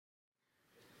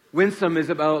Winsome is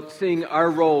about seeing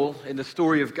our role in the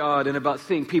story of God and about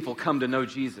seeing people come to know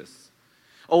Jesus.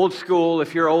 Old school,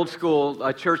 if you're old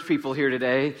school church people here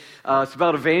today, it's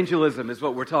about evangelism is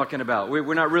what we're talking about.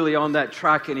 We're not really on that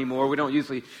track anymore. We don't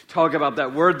usually talk about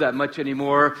that word that much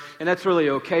anymore, and that's really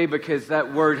okay because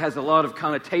that word has a lot of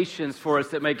connotations for us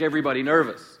that make everybody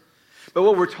nervous. But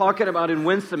what we're talking about in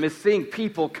Winsome is seeing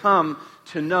people come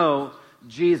to know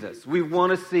Jesus. We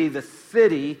want to see the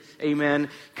city, amen,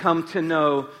 come to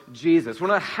know Jesus. We're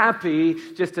not happy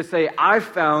just to say, I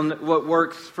found what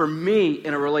works for me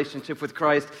in a relationship with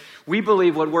Christ. We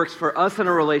believe what works for us in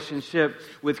a relationship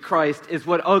with Christ is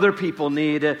what other people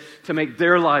need to make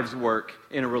their lives work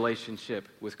in a relationship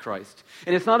with Christ.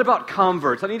 And it's not about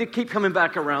converts. I need to keep coming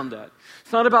back around that.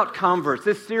 It's not about converts.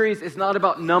 This series is not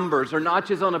about numbers or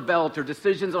notches on a belt or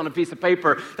decisions on a piece of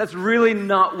paper. That's really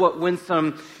not what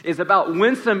Winsome is about.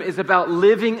 Winsome is about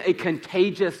living a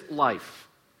contagious life.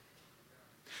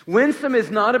 Winsome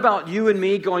is not about you and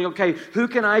me going, okay, who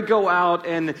can I go out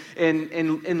and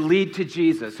lead to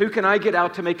Jesus? Who can I get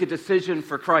out to make a decision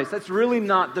for Christ? That's really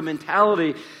not the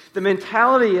mentality. The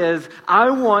mentality is, I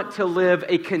want to live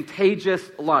a contagious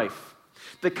life.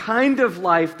 The kind of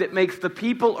life that makes the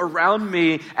people around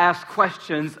me ask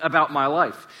questions about my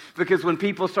life. Because when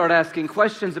people start asking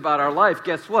questions about our life,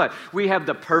 guess what? We have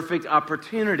the perfect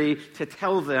opportunity to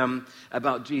tell them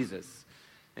about Jesus.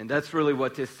 And that's really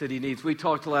what this city needs. We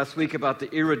talked last week about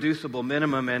the irreducible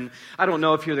minimum, and I don't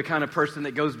know if you're the kind of person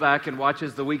that goes back and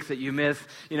watches the weeks that you missed.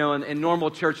 You know, in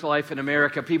normal church life in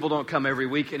America, people don't come every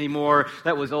week anymore.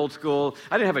 That was old school.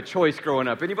 I didn't have a choice growing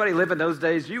up. Anybody live in those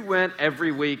days? You went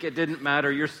every week. It didn't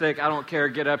matter. You're sick. I don't care.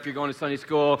 Get up. You're going to Sunday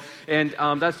school. And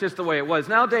that's just the way it was.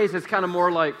 Nowadays, it's kind of more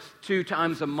like 2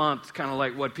 times a month, kind of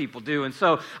like what people do. And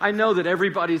so I know that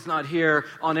everybody's not here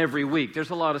on every week.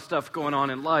 There's a lot of stuff going on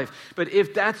in life. But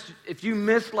if you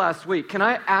missed last week, can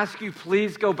I ask you,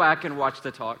 please go back and watch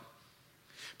the talk?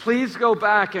 Please go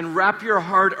back and wrap your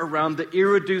heart around the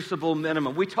irreducible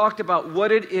minimum. We talked about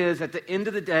what it is at the end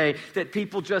of the day that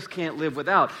people just can't live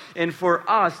without. And for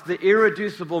us, the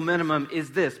irreducible minimum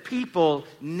is this: people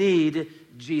need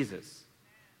Jesus.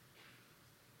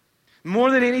 More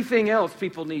than anything else,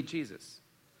 people need Jesus.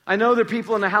 I know there are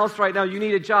people in the house right now, you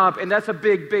need a job, and that's a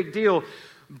big, big deal,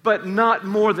 but not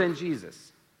more than Jesus.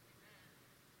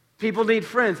 People need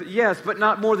friends, yes, but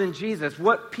not more than Jesus.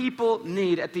 What people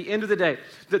need at the end of the day,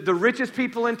 the richest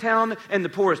people in town and the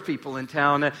poorest people in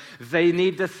town, they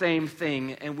need the same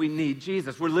thing, and we need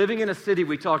Jesus. We're living in a city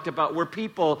we talked about where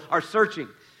people are searching.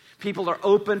 People are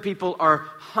open, people are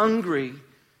hungry,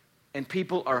 and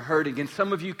people are hurting. And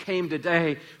some of you came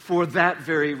today for that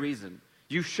very reason.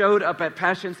 You showed up at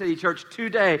Passion City Church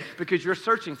today because you're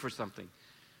searching for something.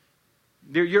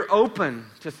 You're open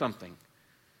to something.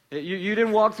 You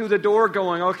didn't walk through the door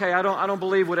going, okay, I don't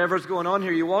believe whatever's going on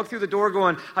here. You walked through the door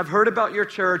going, I've heard about your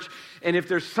church, and if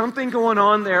there's something going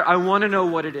on there, I want to know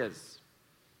what it is.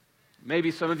 Maybe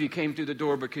some of you came through the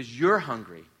door because you're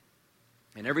hungry,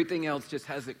 and everything else just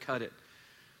hasn't cut it.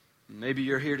 Maybe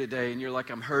you're here today, and you're like,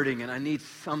 I'm hurting, and I need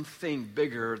something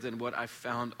bigger than what I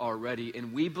found already.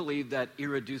 And we believe that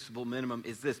irreducible minimum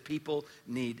is this: people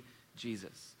need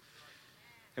Jesus.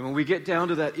 And when we get down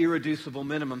to that irreducible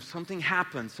minimum, something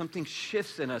happens, something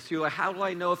shifts in us. You're like, how do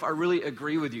I know if I really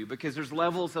agree with you? Because there's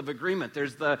levels of agreement.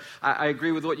 There's the, I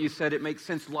agree with what you said, it makes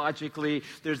sense logically.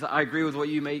 There's the, I agree with what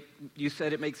you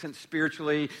said, it makes sense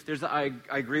spiritually. There's the, I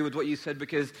agree with what you said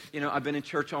because, I've been in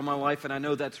church all my life and I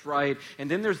know that's right.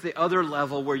 And then there's the other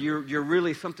level where you're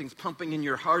really, something's pumping in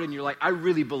your heart and you're like, I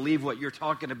really believe what you're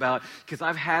talking about because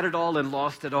I've had it all and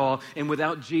lost it all. And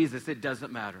without Jesus, it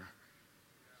doesn't matter.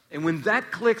 And when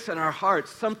that clicks in our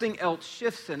hearts, something else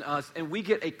shifts in us, and we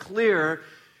get a clear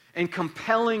and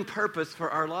compelling purpose for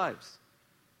our lives.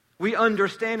 We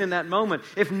understand in that moment,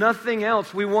 if nothing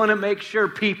else, we want to make sure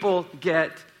people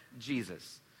get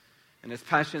Jesus. And as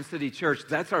Passion City Church,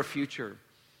 that's our future.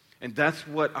 And that's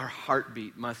what our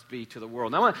heartbeat must be to the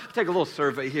world. Now, I want to take a little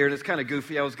survey here, and it's kind of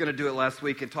goofy. I was going to do it last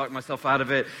week and talk myself out of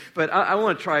it, but I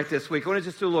want to try it this week. I want to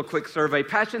just do a little quick survey.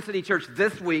 Passion City Church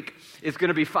this week is going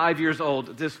to be 5 years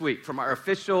old this week from our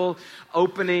official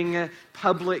opening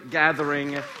public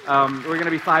gathering. We're going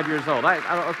to be 5 years old.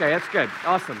 Okay, that's good.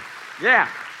 Awesome. Yeah.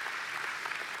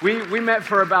 We met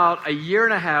for about a year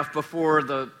and a half before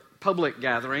the public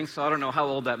gathering, so I don't know how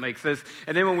old that makes us.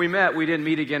 And then when we met, we didn't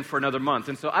meet again for another month.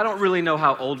 And so I don't really know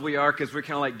how old we are because we're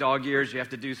kind of like dog years. You have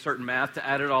to do certain math to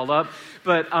add it all up.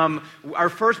 But our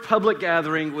first public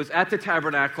gathering was at the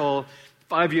Tabernacle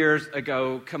 5 years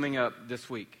ago, coming up this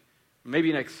week.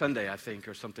 Maybe next Sunday, I think,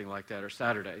 or something like that, or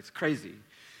Saturday. It's crazy.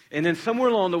 And then somewhere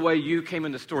along the way, you came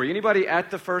in the story. Anybody at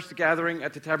the first gathering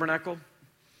at the Tabernacle?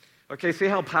 Okay, see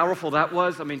how powerful that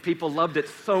was? I mean, people loved it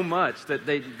so much that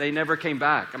they never came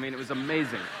back. I mean, it was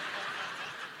amazing.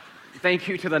 Thank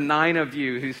you to the 9 of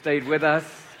you who stayed with us.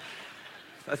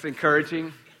 That's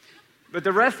encouraging. But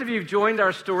the rest of you have joined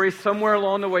our story somewhere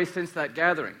along the way since that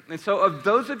gathering. And so of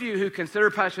those of you who consider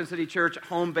Passion City Church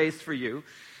home base for you,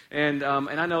 and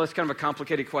I know it's kind of a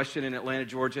complicated question in Atlanta,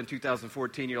 Georgia in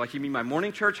 2014. You're like, you mean my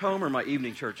morning church home or my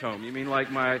evening church home? You mean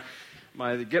like my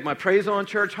get my praise on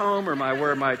church home or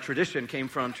where my tradition came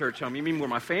from church home? You mean where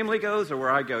my family goes or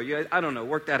where I go? I don't know,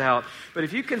 work that out. But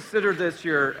if you consider this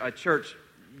your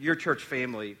church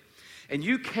family, and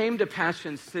you came to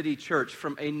Passion City Church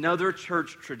from another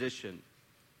church tradition,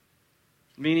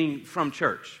 meaning from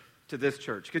church to this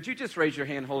church, could you just raise your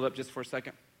hand, hold up just for a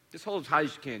second? Just hold as high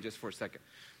as you can just for a second.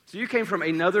 So you came from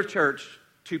another church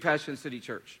to Passion City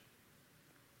Church.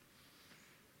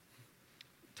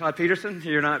 Todd Peterson,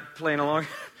 you're not playing along?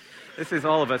 This is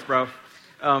all of us, bro.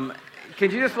 Can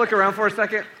you just look around for a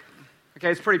second?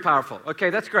 Okay, it's pretty powerful. Okay,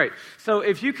 that's great. So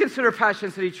if you consider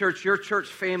Passion City Church your church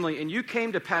family, and you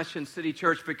came to Passion City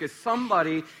Church because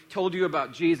somebody told you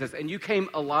about Jesus, and you came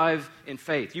alive in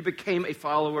faith, you became a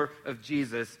follower of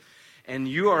Jesus, and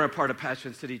you are a part of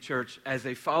Passion City Church as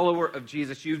a follower of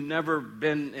Jesus. You've never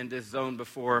been in this zone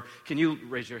before. Can you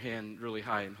raise your hand really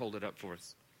high and hold it up for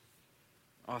us?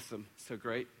 Awesome. So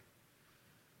great.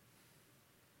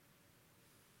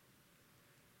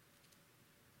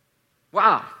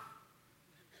 Wow.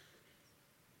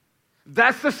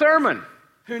 That's the sermon.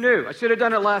 Who knew? I should have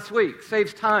done it last week.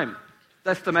 Saves time.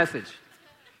 That's the message.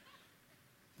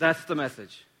 That's the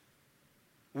message.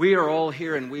 We are all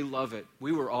here and we love it.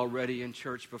 We were already in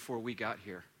church before we got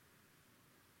here.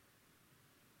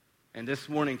 And this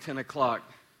morning, 10 o'clock,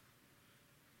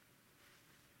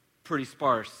 pretty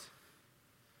sparse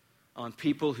on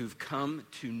people who've come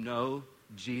to know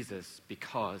Jesus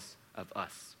because of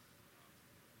us.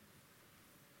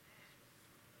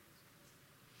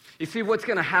 You see, what's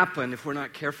going to happen if we're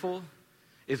not careful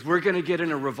is we're going to get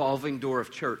in a revolving door of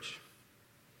church.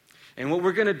 And what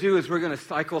we're going to do is we're going to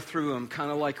cycle through them kind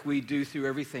of like we do through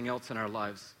everything else in our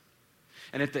lives.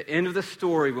 And at the end of the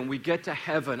story, when we get to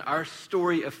heaven, our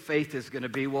story of faith is going to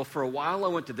be, well, for a while I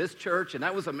went to this church, and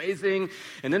that was amazing.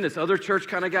 And then this other church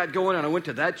kind of got going, and I went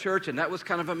to that church, and that was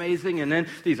kind of amazing. And then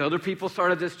these other people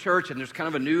started this church, and there's kind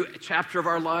of a new chapter of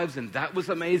our lives, and that was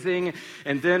amazing.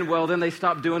 And then, then they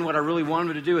stopped doing what I really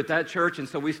wanted to do at that church, and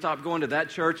so we stopped going to that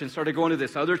church and started going to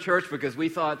this other church because we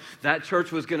thought that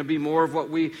church was going to be more of what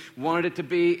we wanted it to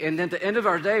be. And then at the end of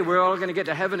our day, we're all going to get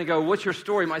to heaven and go, what's your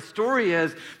story? My story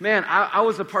is, man, I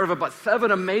was a part of about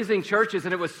 7 amazing churches,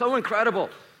 and it was so incredible.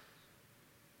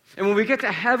 And when we get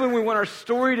to heaven, we want our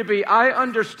story to be, I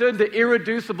understood the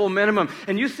irreducible minimum.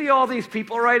 And you see all these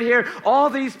people right here?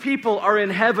 All these people are in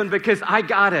heaven because I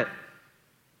got it.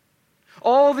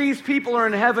 All these people are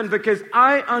in heaven because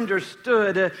I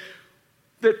understood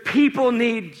that people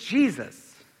need Jesus.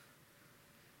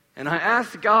 And I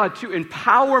ask God to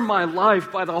empower my life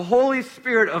by the Holy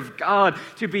Spirit of God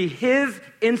to be His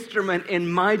instrument in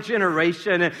my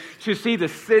generation to see the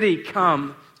city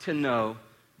come to know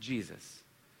Jesus.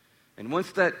 And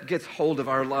once that gets hold of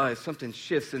our lives, something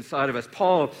shifts inside of us.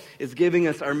 Paul is giving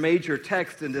us our major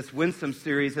text in this Winsome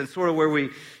series, and sort of where we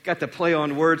got to play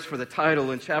on words for the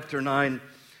title in chapter 9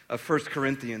 of 1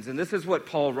 Corinthians. And this is what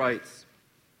Paul writes,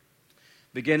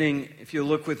 beginning, if you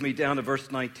look with me down to verse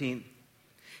 19.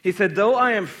 He said, though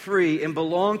I am free and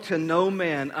belong to no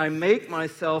man, I make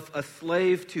myself a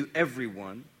slave to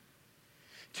everyone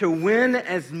to win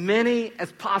as many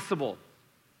as possible.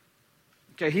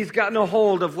 Okay, he's gotten a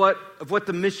hold of what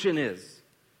the mission is.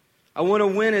 I want to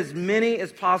win as many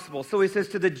as possible. So he says,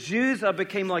 to the Jews I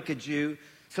became like a Jew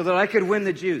so that I could win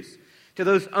the Jews. To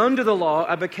those under the law,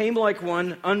 I became like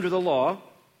one under the law,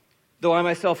 though I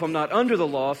myself am not under the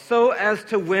law, so as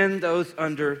to win those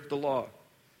under the law.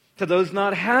 To those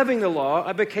not having the law,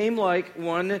 I became like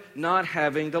one not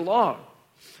having the law.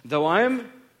 Though I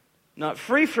am not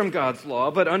free from God's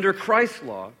law, but under Christ's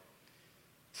law,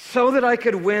 so that I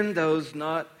could win those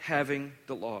not having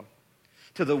the law.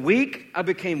 To the weak, I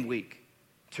became weak,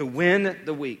 to win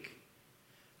the weak.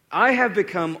 I have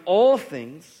become all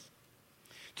things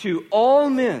to all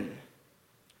men,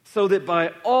 so that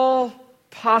by all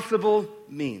possible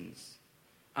means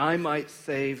I might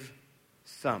save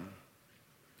some.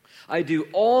 I do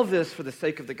all this for the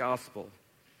sake of the gospel,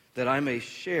 that I may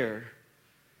share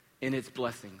in its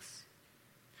blessings.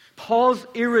 Paul's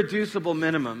irreducible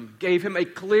minimum gave him a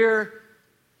clear,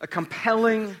 a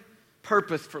compelling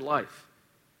purpose for life.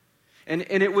 And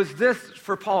it was this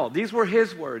for Paul. These were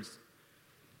his words.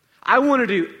 I want to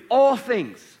do all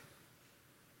things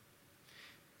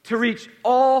to reach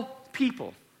all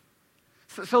people,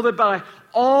 so that by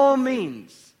all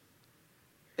means,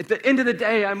 at the end of the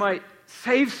day, I might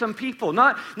save some people.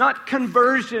 Not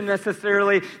conversion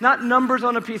necessarily, not numbers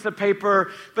on a piece of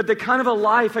paper, but the kind of a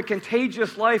life, a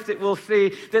contagious life that we'll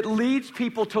see that leads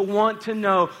people to want to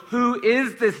know, who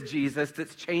is this Jesus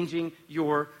that's changing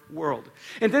your world?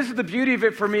 And this is the beauty of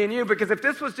it for me and you, because if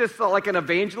this was just like an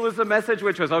evangelism message,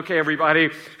 which was, okay, everybody,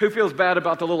 who feels bad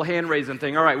about the little hand-raising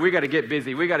thing? All right, we got to get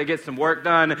busy. We got to get some work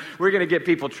done. We're going to get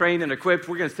people trained and equipped.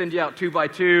 We're going to send you out 2 by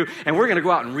 2, and we're going to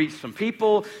go out and reach some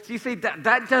people. So you see,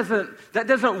 that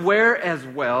doesn't wear as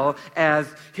well as,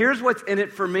 here's what's in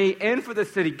it for me and for the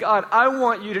city. God, I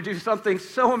want you to do something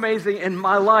so amazing in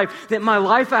my life that my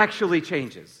life actually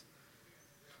changes.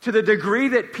 To the degree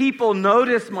that people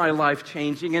notice my life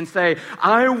changing and say,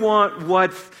 I want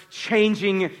what's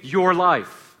changing your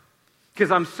life. Because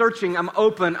I'm searching, I'm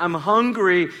open, I'm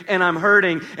hungry, and I'm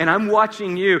hurting, and I'm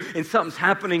watching you, and something's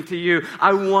happening to you.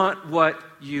 I want what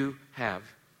you have.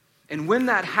 And when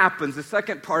that happens, the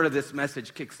second part of this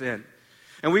message kicks in.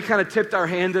 And we kind of tipped our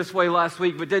hand this way last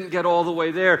week, but didn't get all the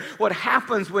way there. What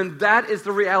happens when that is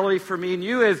the reality for me and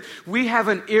you is we have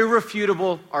an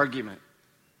irrefutable argument.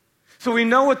 So we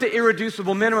know what the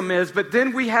irreducible minimum is, but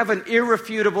then we have an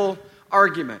irrefutable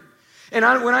argument. And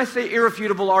when I say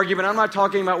irrefutable argument, I'm not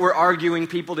talking about we're arguing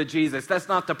people to Jesus. That's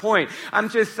not the point. I'm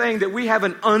just saying that we have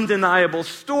an undeniable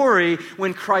story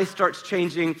when Christ starts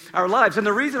changing our lives. And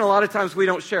the reason a lot of times we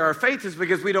don't share our faith is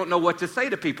because we don't know what to say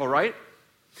to people, right?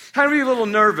 How are you a little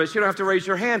nervous? You don't have to raise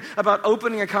your hand about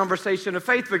opening a conversation of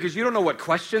faith because you don't know what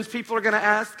questions people are going to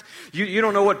ask. You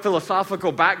don't know what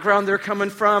philosophical background they're coming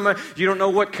from. You don't know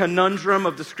what conundrum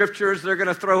of the scriptures they're going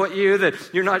to throw at you that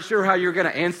you're not sure how you're going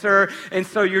to answer. And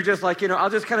so you're just like, I'll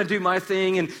just kind of do my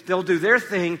thing and they'll do their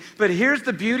thing. But here's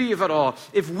the beauty of it all.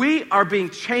 If we are being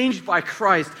changed by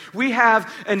Christ, we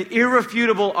have an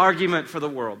irrefutable argument for the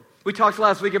world. We talked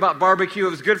last week about barbecue.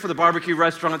 It was good for the barbecue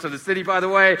restaurants of the city, by the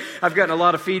way. I've gotten a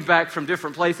lot of feedback from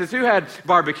different places. Who had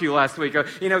barbecue last week?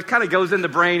 It kind of goes in the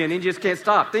brain and you just can't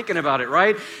stop thinking about it,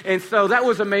 right? And so that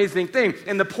was an amazing thing.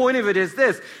 And the point of it is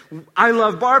this. I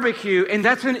love barbecue, and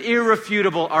that's an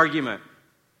irrefutable argument.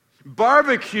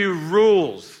 Barbecue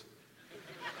rules.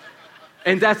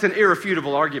 And that's an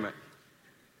irrefutable argument.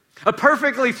 A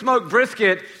perfectly smoked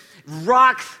brisket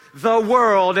rocks the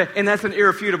world, and that's an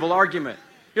irrefutable argument.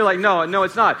 You're like, no,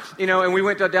 it's not. And we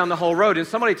went down the whole road, and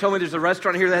somebody told me there's a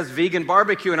restaurant here that has vegan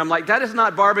barbecue, and I'm like, that is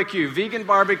not barbecue. Vegan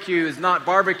barbecue is not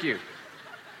barbecue.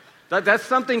 That's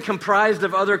something comprised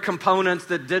of other components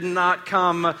that did not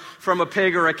come from a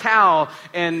pig or a cow,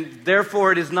 and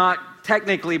therefore it is not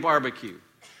technically barbecue.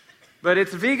 But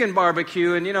it's vegan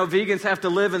barbecue, and vegans have to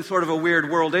live in sort of a weird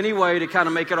world anyway to kind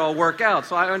of make it all work out.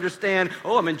 So I understand,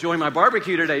 I'm enjoying my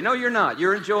barbecue today. No, you're not.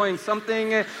 You're enjoying something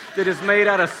that is made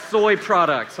out of soy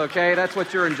products, okay? That's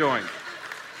what you're enjoying.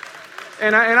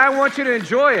 And I want you to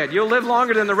enjoy it. You'll live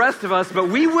longer than the rest of us, but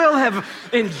we will have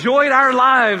enjoyed our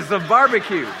lives of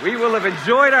barbecue. We will have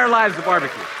enjoyed our lives of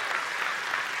barbecue.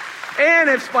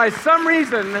 And if by some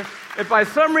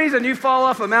reason you fall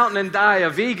off a mountain and die a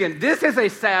vegan, this is a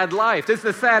sad life. This is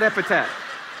a sad epitaph.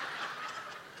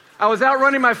 I was out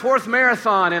running my 4th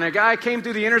marathon, and a guy came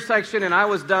through the intersection, and I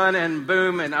was done, and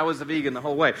boom, and I was a vegan the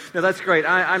whole way. No, that's great.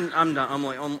 I'm not,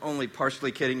 I'm only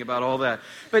partially kidding about all that.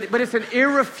 But it's an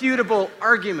irrefutable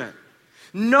argument.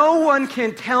 No one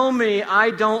can tell me I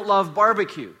don't love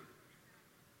barbecue.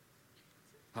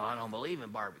 Well, I don't believe in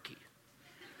barbecue.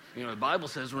 The Bible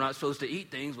says we're not supposed to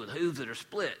eat things with hooves that are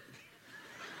split.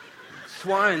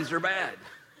 Swines are bad.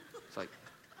 It's like,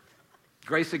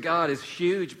 grace of God is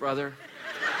huge, brother.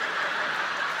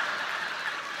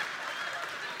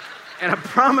 And I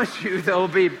promise you there will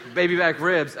be baby back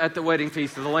ribs at the wedding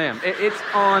feast of the Lamb. It's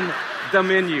on the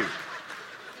menu.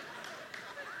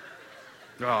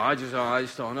 No, I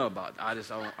just don't know about. I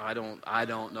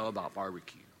don't know about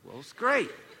barbecue. Well, it's great.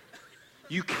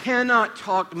 You cannot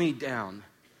talk me down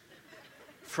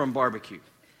from barbecue.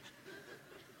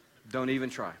 Don't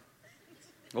even try.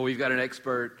 Well, we've got an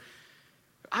expert.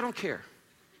 I don't care.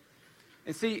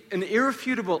 And see, an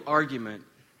irrefutable argument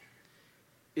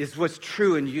is what's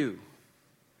true in you.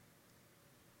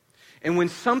 And when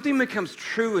something becomes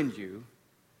true in you,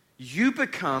 you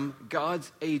become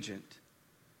God's agent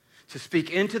to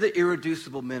speak into the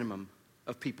irreducible minimum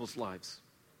of people's lives,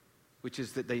 which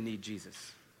is that they need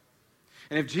Jesus.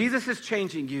 And if Jesus is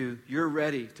changing you, you're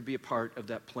ready to be a part of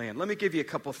that plan. Let me give you a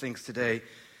couple things today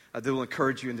that will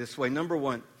encourage you in this way. Number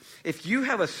one, if you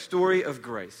have a story of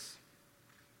grace,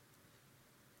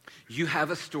 you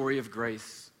have a story of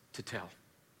grace to tell.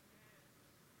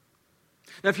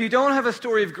 Now, if you don't have a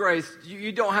story of grace,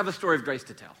 you don't have a story of grace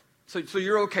to tell. So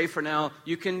you're okay for now.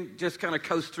 You can just kind of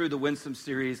coast through the Winsome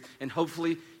series, and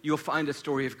hopefully you'll find a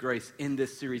story of grace in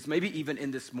this series. Maybe even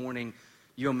in this morning,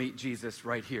 you'll meet Jesus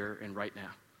right here and right now,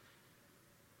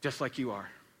 just like you are.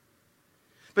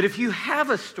 But if you have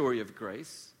a story of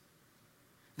grace,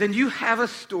 then you have a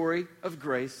story of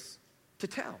grace to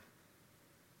tell.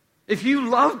 If you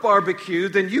love barbecue,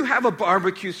 then you have a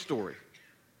barbecue story.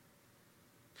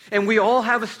 And we all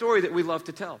have a story that we love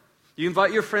to tell. You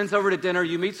invite your friends over to dinner,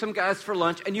 you meet some guys for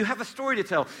lunch, and you have a story to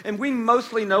tell. And we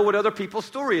mostly know what other people's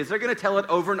story is. They're going to tell it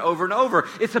over and over and over.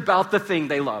 It's about the thing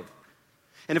they love.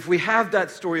 And if we have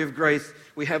that story of grace,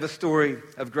 we have a story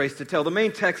of grace to tell. The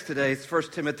main text today is 1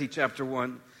 Timothy chapter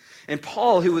 1. And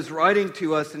Paul, who was writing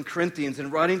to us in Corinthians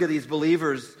and writing to these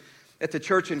believers at the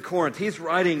church in Corinth, he's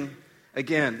writing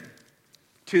again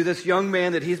to this young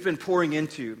man that he's been pouring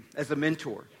into as a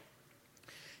mentor.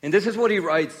 And this is what he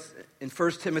writes in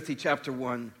 1 Timothy chapter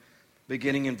 1,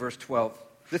 beginning in verse 12.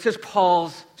 This is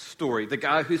Paul's story, the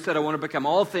guy who said, I want to become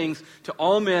all things to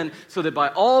all men so that by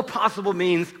all possible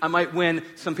means I might win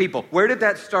some people. Where did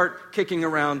that start kicking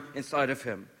around inside of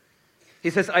him? He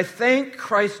says, I thank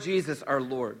Christ Jesus our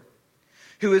Lord,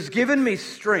 who has given me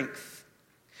strength,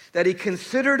 that he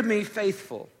considered me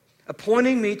faithful,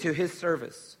 appointing me to his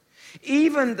service,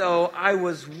 even though I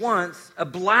was once a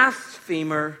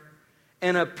blasphemer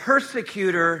and a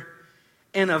persecutor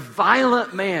and a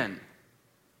violent man.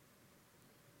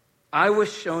 I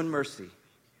was shown mercy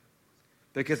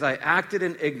because I acted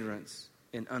in ignorance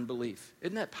and unbelief.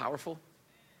 Isn't that powerful?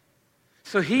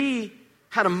 So he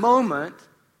had a moment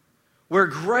where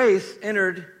grace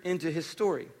entered into his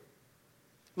story.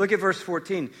 Look at verse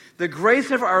 14. The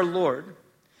grace of our Lord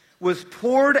was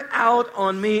poured out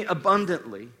on me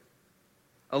abundantly,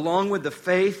 along with the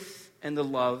faith and the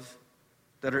love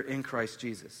that are in Christ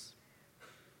Jesus.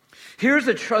 Here's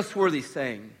a trustworthy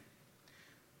saying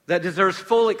that deserves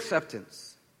full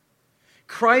acceptance.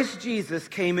 Christ Jesus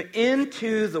came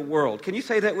into the world. Can you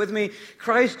say that with me?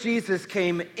 Christ Jesus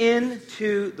came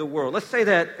into the world. Let's say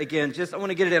that again. I want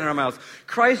to get it in our mouths.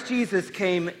 Christ Jesus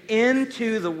came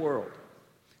into the world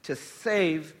to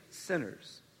save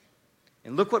sinners.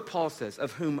 And look what Paul says,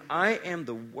 of whom I am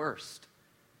the worst.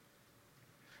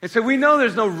 And so we know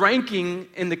there's no ranking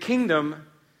in the kingdom.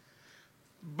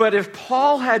 But if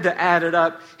Paul had to add it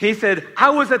up, he said, I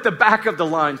was at the back of the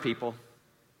line, people,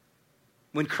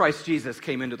 when Christ Jesus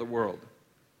came into the world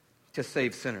to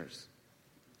save sinners.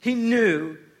 He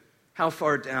knew how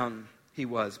far down he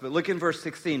was. But look in verse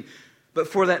 16. But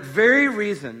for that very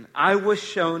reason, I was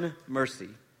shown mercy.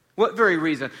 What very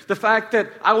reason? The fact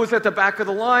that I was at the back of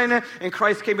the line and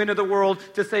Christ came into the world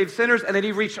to save sinners, and then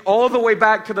he reached all the way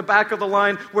back to the back of the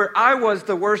line where I was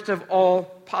the worst of all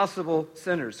possible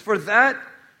sinners. For that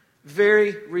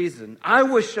very reason, I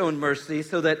was shown mercy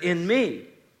so that in me,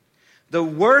 the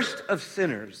worst of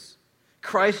sinners,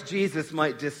 Christ Jesus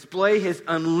might display his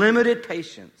unlimited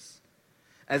patience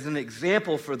as an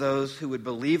example for those who would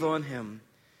believe on him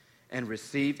and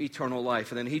receive eternal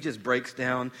life. And then he just breaks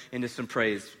down into some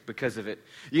praise because of it.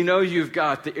 You know you've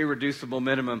got the irreducible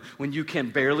minimum when you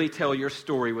can barely tell your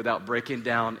story without breaking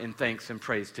down in thanks and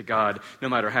praise to God, no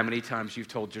matter how many times you've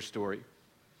told your story.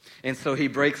 And so he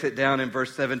breaks it down in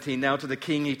verse 17. Now to the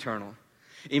King eternal,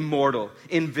 immortal,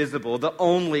 invisible, the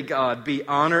only God, be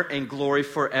honor and glory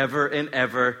forever and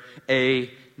ever.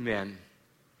 Amen.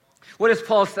 What is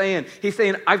Paul saying? He's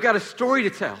saying, I've got a story to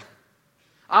tell.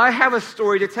 I have a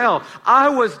story to tell. I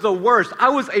was the worst. I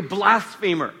was a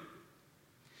blasphemer.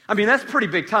 I mean, that's pretty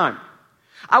big time.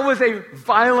 I was a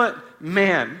violent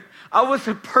man. I was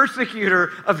a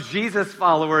persecutor of Jesus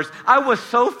followers. I was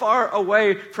so far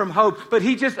away from hope, but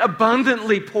he just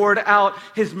abundantly poured out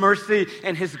his mercy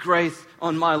and his grace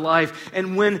on my life.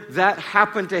 And when that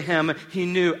happened to him, he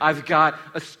knew, I've got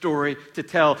a story to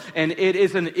tell. And it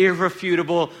is an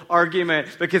irrefutable argument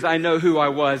because I know who I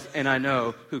was and I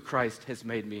know who Christ has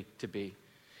made me to be.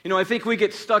 You know, I think we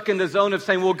get stuck in the zone of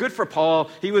saying, well, good for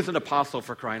Paul. He was an apostle,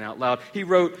 for crying out loud. He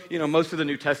wrote, most of the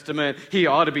New Testament. He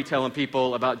ought to be telling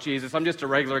people about Jesus. I'm just a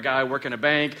regular guy working a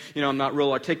bank. I'm not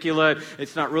real articulate.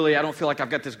 It's not really, I don't feel like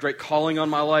I've got this great calling on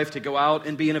my life to go out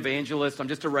and be an evangelist. I'm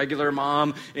just a regular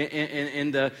mom in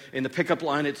the pickup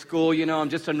line at school. I'm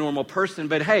just a normal person.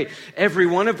 But hey, every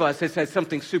one of us has had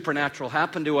something supernatural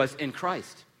happen to us in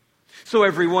Christ. So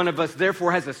every one of us,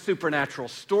 therefore, has a supernatural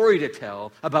story to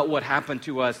tell about what happened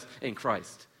to us in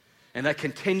Christ. And that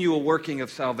continual working of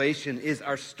salvation is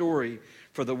our story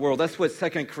for the world. That's what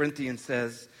 2 Corinthians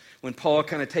says when Paul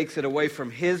kind of takes it away from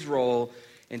his role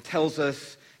and tells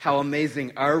us how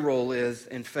amazing our role is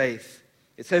in faith.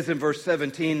 It says in verse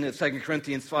 17 of 2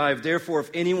 Corinthians 5, therefore, if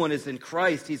anyone is in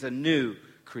Christ, he's a new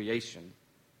creation.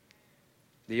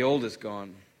 The old is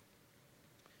gone,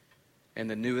 and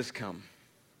the new has come.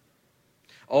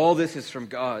 All this is from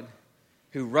God,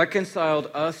 who reconciled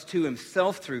us to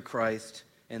himself through Christ,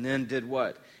 and then did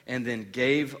what? And then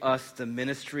gave us the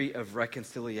ministry of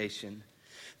reconciliation,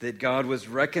 that God was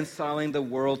reconciling the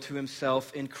world to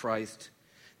himself in Christ,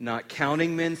 not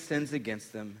counting men's sins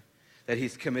against them, that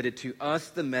he's committed to us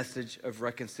the message of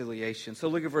reconciliation. So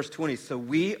look at verse 20. So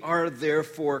we are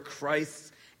therefore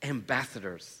Christ's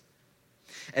ambassadors,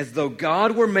 as though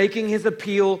God were making his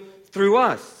appeal through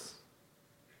us.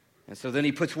 And so then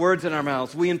he puts words in our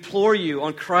mouths. We implore you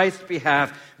on Christ's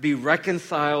behalf, be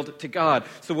reconciled to God.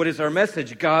 So what is our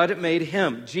message? God made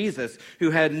him, Jesus,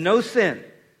 who had no sin,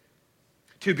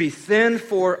 to be sin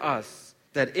for us,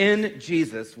 that in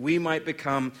Jesus we might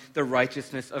become the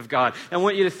righteousness of God. I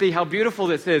want you to see how beautiful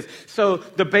this is. So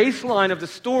the baseline of the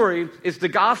story is the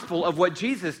gospel of what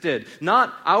Jesus did,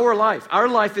 not our life. Our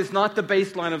life is not the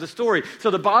baseline of the story. So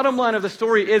the bottom line of the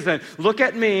story isn't, look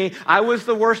at me, I was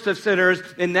the worst of sinners,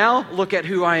 and now look at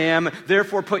who I am,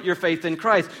 therefore put your faith in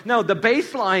Christ. No, the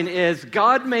baseline is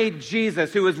God made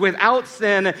Jesus, who is without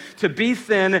sin, to be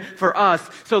sin for us,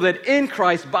 so that in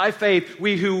Christ, by faith,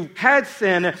 we who had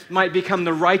sin might become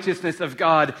the righteousness of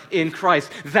God in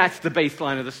Christ. That's the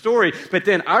baseline of the story. But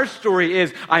then our story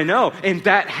is, I know, and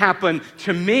that happened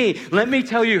to me. Let me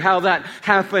tell you how that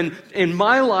happened in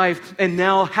my life and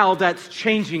now how that's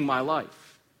changing my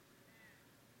life.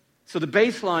 So the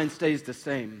baseline stays the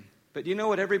same. But you know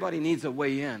what? Everybody needs a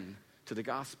way in to the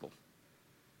gospel.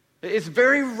 It's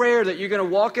very rare that you're going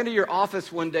to walk into your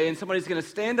office one day and somebody's going to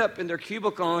stand up in their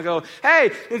cubicle and go,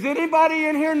 hey, does anybody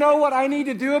in here know what I need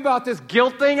to do about this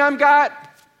guilt thing I've got?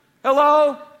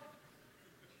 Hello?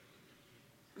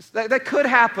 That could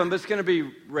happen, but it's going to be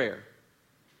rare.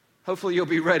 Hopefully you'll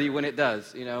be ready when it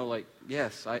does. You know, like,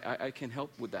 yes, I can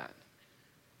help with that.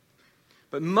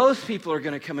 But most people are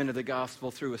going to come into the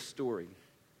gospel through a story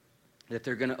that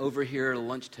they're going to overhear at a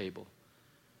lunch table.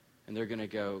 And they're going to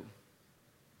go,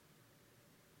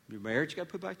 your marriage got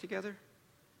put back together?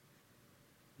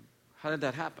 How did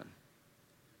that happen?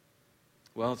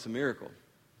 Well, it's a miracle.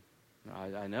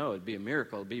 I know it'd be a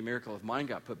miracle. It'd be a miracle if mine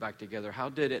got put back together. How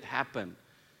did it happen?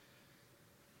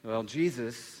 Well,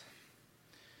 Jesus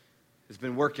has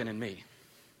been working in me.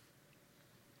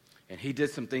 And he did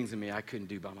some things in me I couldn't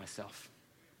do by myself.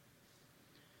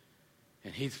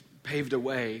 And he's paved a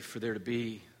way for there to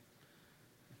be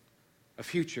a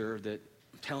future that,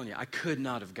 I'm telling you, I could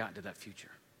not have gotten to that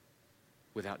future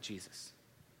without Jesus.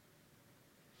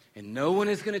 And no one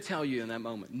is going to tell you in that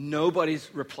moment. Nobody's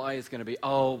reply is going to be,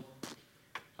 oh,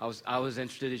 I was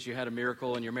interested as you had a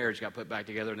miracle and your marriage got put back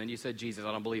together, and then you said Jesus.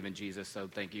 I don't believe in Jesus, so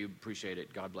thank you, appreciate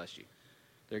it, God bless you.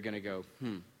 They're going to go,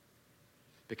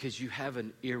 because you have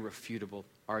an irrefutable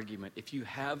argument. If you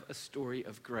have a story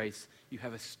of grace, you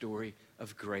have a story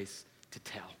of grace to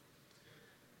tell.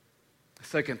 The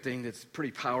second thing that's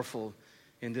pretty powerful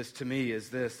in this to me is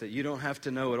this, that you don't have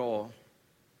to know it all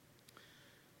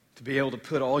to be able to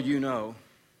put all you know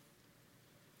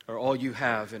or all you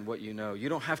have in what you know. You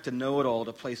don't have to know it all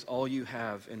to place all you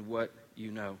have in what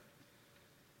you know.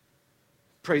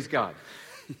 Praise God.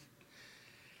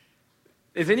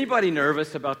 Is anybody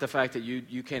nervous about the fact that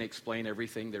you can't explain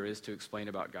everything there is to explain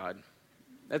about God?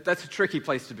 That's a tricky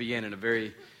place to be in a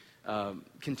very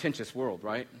contentious world,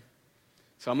 right?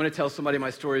 So I'm going to tell somebody my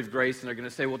story of grace, and they're going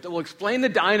to say, well, explain the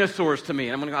dinosaurs to me.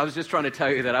 And I was just trying to tell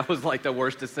you that I was like the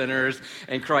worst of sinners,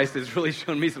 and Christ has really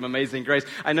shown me some amazing grace.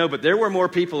 I know, but there were more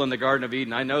people in the Garden of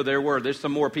Eden. I know there were. There's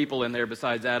some more people in there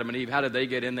besides Adam and Eve. How did they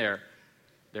get in there?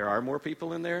 There are more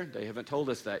people in there? They haven't told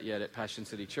us that yet at Passion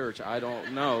City Church. I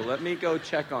don't know. Let me go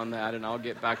check on that, and I'll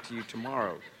get back to you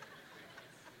tomorrow.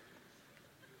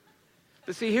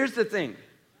 But see, here's the thing.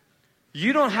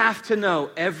 You don't have to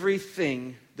know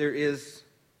everything there is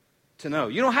to know.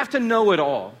 You don't have to know it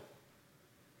all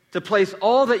to place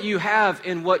all that you have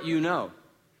in what you know.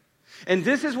 And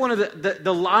this is one of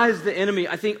the lies the enemy,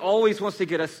 I think, always wants to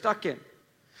get us stuck in.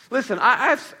 Listen,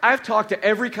 I've talked to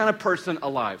every kind of person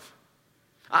alive.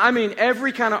 I mean,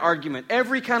 every kind of argument,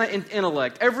 every kind of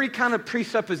intellect, every kind of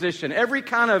presupposition, every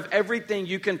kind of everything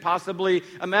you can possibly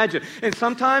imagine. And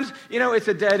sometimes, it's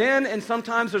a dead end, and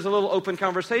sometimes there's a little open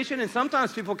conversation, and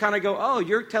sometimes people kind of go, oh,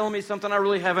 you're telling me something I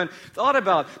really haven't thought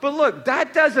about. But look,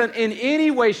 that doesn't in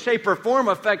any way, shape, or form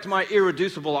affect my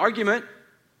irreducible argument.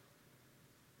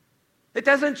 It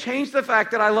doesn't change the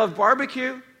fact that I love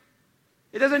barbecue.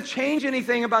 It doesn't change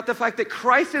anything about the fact that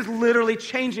Christ is literally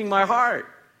changing my heart.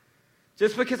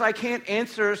 Just because I can't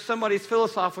answer somebody's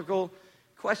philosophical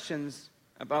questions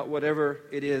about whatever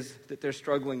it is that they're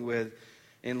struggling with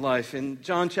in life. In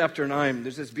John chapter 9,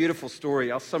 there's this beautiful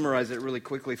story. I'll summarize it really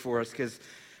quickly for us because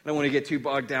I don't want to get too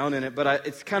bogged down in it, but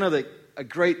it's kind of a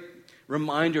great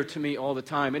reminder to me all the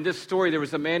time. In this story, there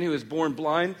was a man who was born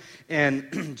blind,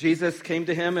 and Jesus came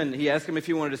to him, and he asked him if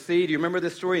he wanted to see. Do you remember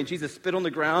this story? And Jesus spit on the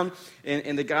ground,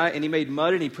 and he made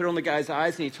mud, and he put it on the guy's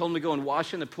eyes, and he told him to go and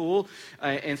wash in the pool.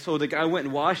 And so the guy went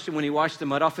and washed, and when he washed the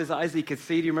mud off his eyes, he could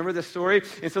see. Do you remember this story?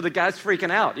 And so the guy's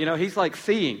freaking out. He's like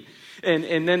seeing.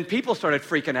 And then people started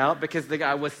freaking out because the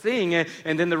guy was seeing it.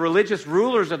 And then the religious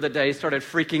rulers of the day started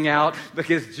freaking out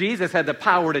because Jesus had the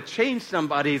power to change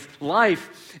somebody's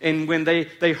life. And when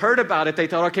they heard about it, they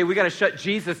thought, okay, we got to shut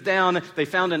Jesus down. They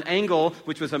found an angle,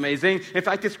 which was amazing. In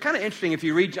fact, it's kind of interesting. If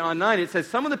you read John 9, it says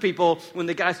some of the people, when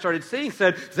the guy started seeing,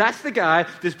 said, that's the guy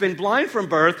that's been blind from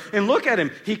birth. And look at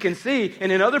him. He can see.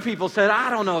 And then other people said,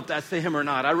 I don't know if that's him or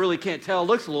not. I really can't tell. It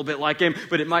looks a little bit like him,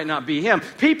 but it might not be him.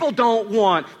 People don't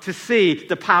want to see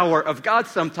the power of God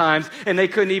sometimes, and they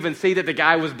couldn't even see that the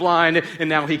guy was blind, and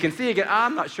now he can see again.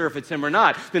 I'm not sure if it's him or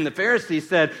not. Then the Pharisees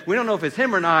said, we don't know if it's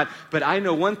him or not, but I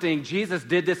know one thing, Jesus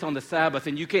did this on the Sabbath,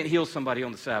 and you can't heal somebody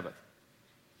on the Sabbath.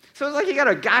 So it's like you got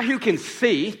a guy who can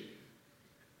see,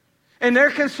 and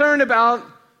they're concerned about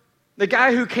the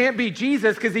guy who can't be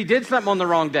Jesus because he did something on the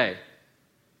wrong day.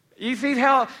 You see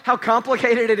how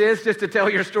complicated it is just to tell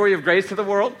your story of grace to the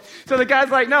world? So the guy's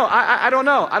like, no, I don't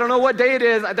know. I don't know what day it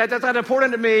is. That's not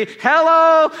important to me.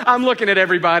 Hello, I'm looking at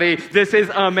everybody. This is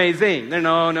amazing.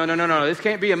 No. This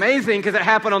can't be amazing because it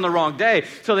happened on the wrong day.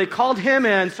 So they called him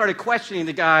in, started questioning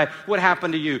the guy. What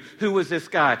happened to you? Who was this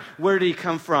guy? Where did he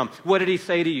come from? What did he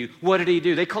say to you? What did he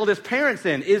do? They called his parents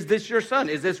in. Is this your son?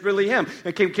 Is this really him?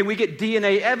 Can we get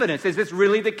DNA evidence? Is this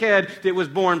really the kid that was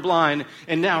born blind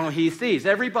and now he sees?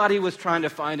 Everybody was trying to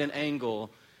find an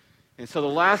angle. And so the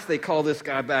last they call this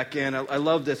guy back in. I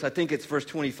love this. I think it's verse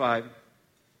 25.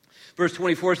 Verse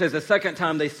 24 says, the second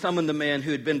time they summoned the man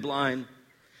who had been blind.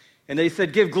 And they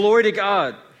said, give glory to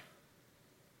God.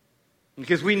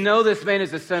 Because we know this man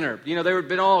is a sinner. They've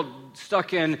been all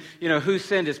stuck in, who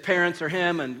sinned, his parents or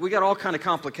him. And we got all kind of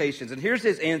complications. And here's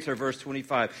his answer, verse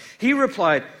 25. He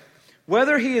replied,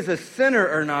 whether he is a sinner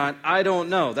or not, I don't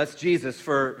know. That's Jesus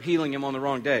for healing him on the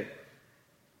wrong day.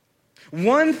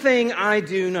 One thing I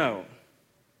do know,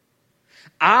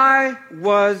 I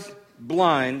was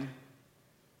blind,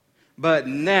 but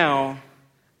now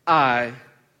I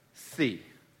see.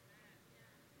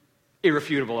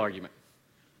 Irrefutable argument.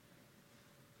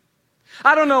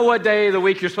 I don't know what day of the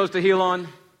week you're supposed to heal on.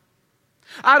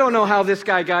 I don't know how this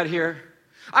guy got here.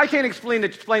 I can't explain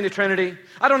the Trinity.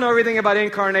 I don't know everything about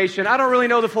incarnation. I don't really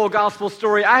know the full gospel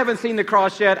story. I haven't seen the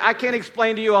cross yet. I can't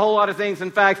explain to you a whole lot of things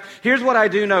and facts. Here's what I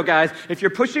do know, guys. If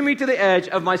you're pushing me to the edge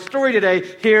of my story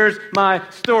today, here's my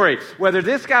story. Whether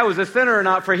this guy was a sinner or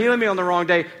not for healing me on the wrong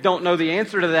day, don't know the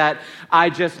answer to that. I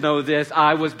just know this.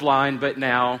 I was blind, but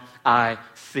now I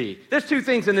see. There's two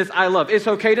things in this I love. It's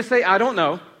okay to say, I don't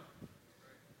know.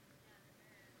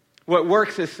 What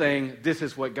works is saying, this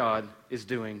is what God is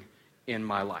doing in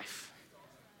my life.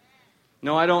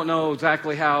 No, I don't know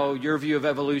exactly how your view of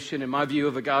evolution and my view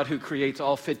of a God who creates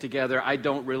all fit together. I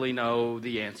don't really know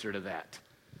the answer to that.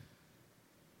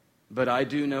 But I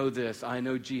do know this. I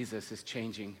know Jesus is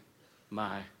changing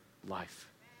my life.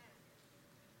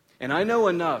 And I know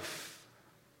enough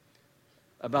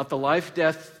about the life,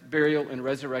 death, burial, and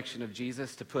resurrection of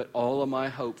Jesus to put all of my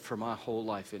hope for my whole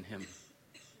life in him.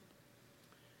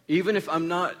 Even if I'm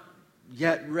not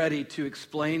yet ready to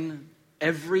explain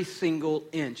every single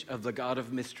inch of the God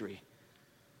of mystery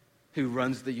who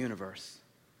runs the universe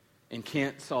and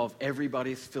can't solve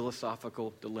everybody's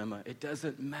philosophical dilemma. It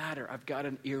doesn't matter. I've got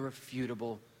an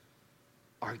irrefutable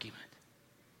argument.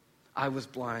 I was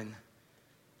blind,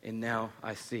 and now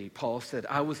I see. Paul said,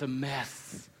 I was a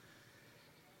mess,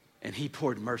 and he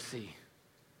poured mercy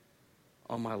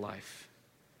on my life.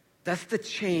 That's the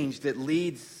change that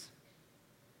leads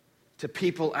to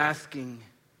people asking,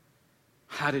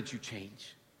 how did you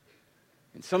change?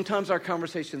 And sometimes our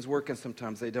conversations work and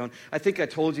sometimes they don't. I think I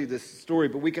told you this story,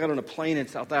 but we got on a plane in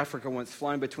South Africa once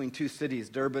flying between two cities,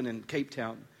 Durban and Cape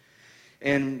Town.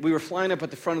 And we were flying up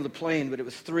at the front of the plane, but it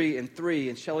was 3 and 3,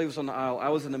 and Shelley was on the aisle. I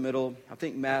was in the middle. I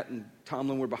think Matt and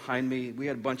Tomlin were behind me. We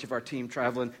had a bunch of our team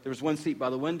traveling. There was one seat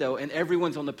by the window, and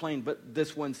everyone's on the plane but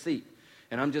this one seat.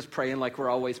 And I'm just praying like we're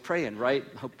always praying, right?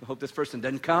 Hope this person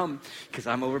doesn't come because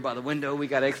I'm over by the window. We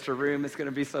got extra room. It's going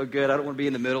to be so good. I don't want to be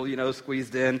in the middle,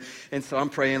 squeezed in. And so I'm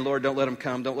praying, Lord, don't let them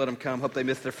come. Don't let them come. Hope they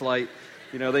miss their flight.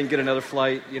 They can get another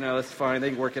flight. That's fine. They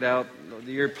can work it out.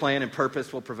 Your plan and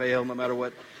purpose will prevail no matter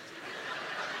what.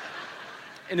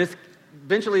 And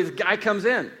eventually this guy comes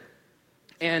in.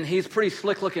 And he's a pretty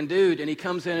slick-looking dude, and he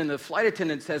comes in, and the flight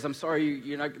attendant says, I'm sorry,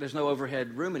 there's no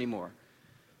overhead room anymore.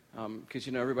 Because,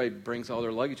 everybody brings all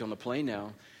their luggage on the plane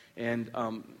now. And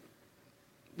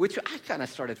which I kind of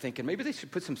started thinking, maybe they should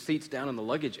put some seats down in the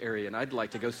luggage area, and I'd like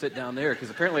to go sit down there,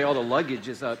 because apparently all the luggage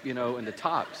is up, in the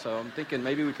top. So I'm thinking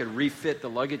maybe we could refit the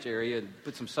luggage area and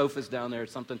put some sofas down there or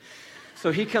something.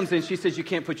 So he comes in, she says, you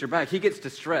can't put your bag. He gets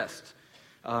distressed.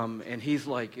 And he's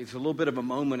like, it's a little bit of a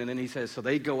moment, and then he says, so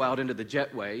they go out into the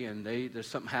jetway, and there's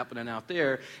something happening out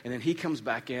there, and then he comes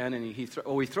back in, and he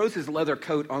throws his leather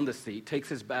coat on the seat, takes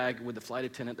his bag with the flight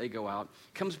attendant, they go out,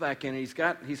 comes back in,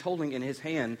 and he's holding in his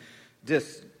hand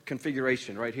this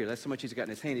configuration right here. That's how much he's got in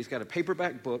his hand. He's got a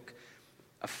paperback book,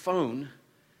 a phone,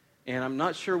 and I'm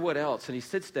not sure what else, and he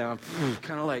sits down,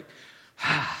 kind of like,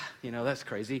 that's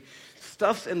crazy.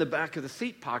 Stuffs in the back of the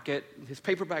seat pocket his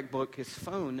paperback book, his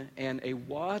phone, and a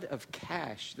wad of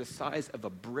cash the size of a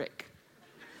brick.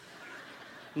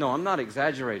 No, I'm not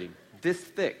exaggerating. This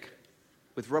thick,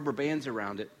 with rubber bands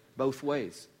around it, both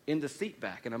ways, in the seat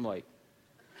back. And I'm like,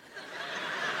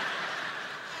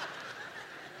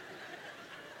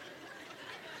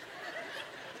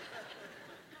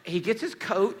 he gets his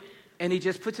coat, and he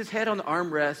just puts his head on the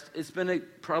armrest. It's been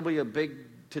probably a big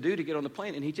to-do to get on the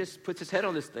plane, and he just puts his head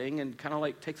on this thing and kind of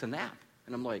like takes a nap.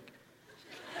 And I'm like,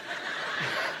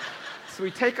 so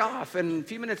we take off, and a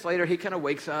few minutes later, he kind of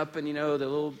wakes up, and, the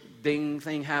little ding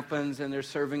thing happens, and they're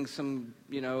serving some,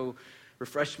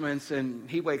 refreshments, and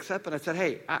he wakes up, and I said,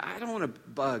 hey, I don't want to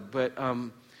bug, but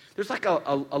there's like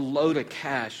a load of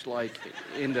cash, like,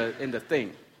 in the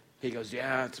thing. He goes,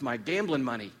 yeah, it's my gambling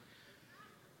money.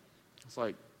 It's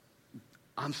like,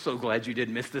 I'm so glad you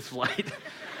didn't miss this flight.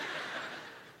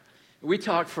 We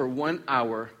talked for 1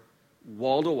 hour,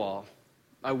 wall to wall.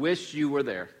 I wish you were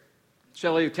there.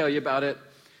 Shelley will tell you about it.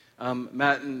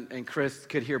 Matt and Chris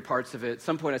could hear parts of it. At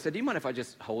some point I said, do you mind if I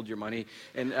just hold your money?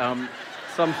 And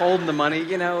so I'm holding the money.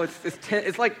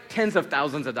 It's like tens of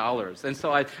thousands of dollars. And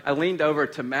so I leaned over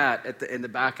to Matt in the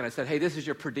back, and I said, hey, this is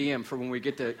your per diem for when we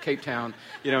get to Cape Town.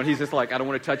 And he's just like, I don't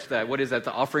want to touch that. What is that,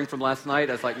 the offering from last night?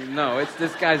 I was like, no, it's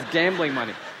this guy's gambling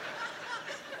money.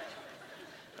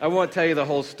 I won't tell you the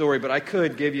whole story, but I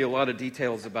could give you a lot of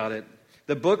details about it.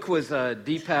 The book was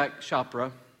Deepak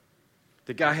Chopra.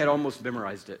 The guy had almost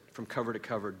memorized it from cover to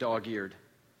cover, dog-eared.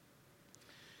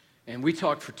 And we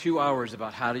talked for 2 hours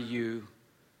about how do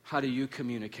you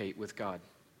communicate with God?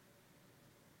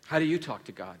 How do you talk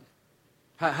to God?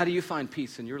 How do you find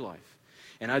peace in your life?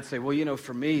 And I'd say, well,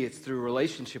 for me, it's through a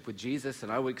relationship with Jesus.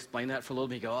 And I would explain that for a little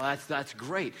bit. He'd go, oh, that's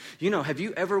great. Have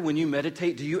you ever, when you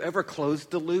meditate, do you ever close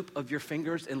the loop of your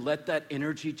fingers and let that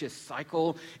energy just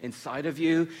cycle inside of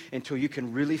you until you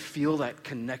can really feel that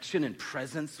connection and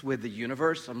presence with the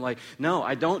universe? I'm like, no,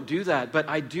 I don't do that. But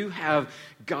I do have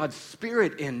God's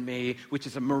Spirit in me, which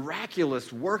is a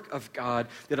miraculous work of God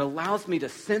that allows me to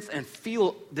sense and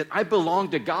feel that I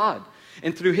belong to God.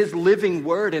 And through his living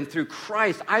word and through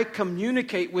Christ, I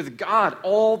communicate with God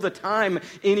all the time,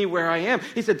 anywhere I am.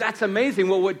 He said, that's amazing.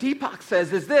 Well, what Deepak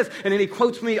says is this. And then he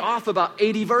quotes me off about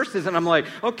 80 verses. And I'm like,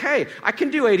 okay, I can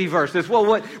do 80 verses. Well,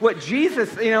 what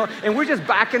Jesus, and we're just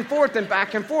back and forth and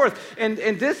back and forth. And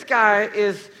this guy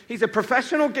he's a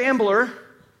professional gambler.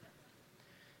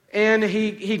 And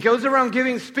he goes around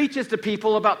giving speeches to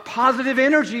people about positive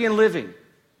energy and living.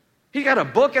 He got a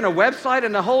book and a website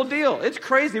and the whole deal. It's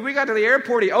crazy. We got to the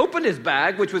airport. He opened his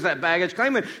bag, which was that baggage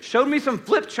claim, and showed me some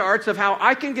flip charts of how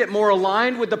I can get more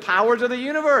aligned with the powers of the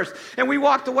universe. And we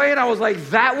walked away, and I was like,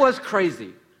 that was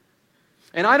crazy.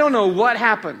 And I don't know what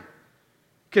happened,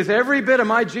 because every bit of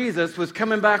my Jesus was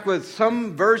coming back with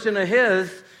some version of his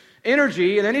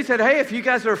energy. And then he said, hey, if you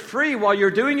guys are free while you're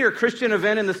doing your Christian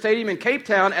event in the stadium in Cape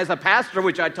Town as a pastor,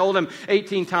 which I told him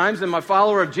 18 times, and my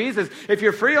follower of Jesus, if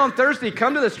you're free on Thursday,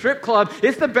 come to the strip club.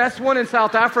 It's the best one in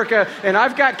South Africa, and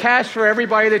I've got cash for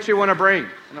everybody that you want to bring.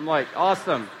 And I'm like,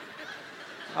 awesome.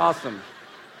 Awesome.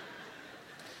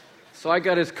 So I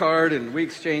got his card, and we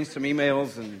exchanged some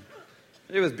emails, and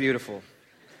it was beautiful.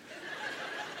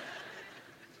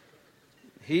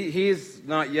 He's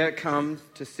not yet come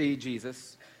to see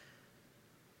Jesus,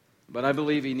 but I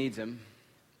believe he needs him.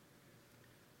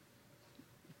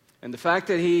 And the fact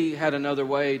that he had another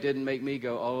way didn't make me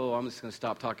go, oh, I'm just going to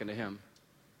stop talking to him.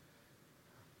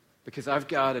 Because I've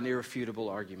got an irrefutable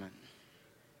argument.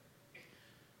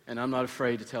 And I'm not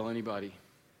afraid to tell anybody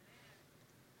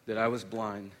that I was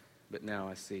blind, but now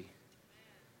I see.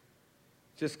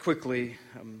 Just quickly,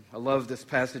 I love this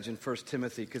passage in 1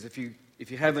 Timothy, because if you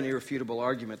have an irrefutable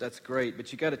argument, that's great,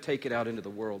 but you got to take it out into the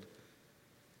world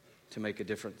to make a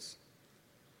difference.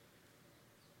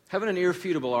 Having an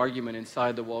irrefutable argument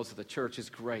inside the walls of the church is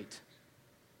great.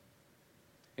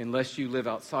 unless you live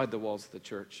outside the walls of the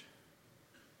church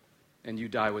and you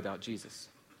die without Jesus.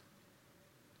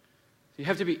 You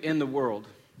have to be in the world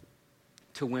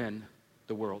to win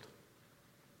the world.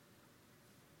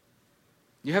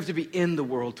 You have to be in the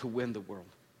world to win the world.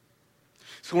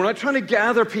 So we're not trying to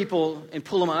gather people and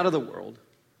pull them out of the world.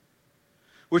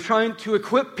 We're trying to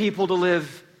equip people to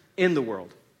live in the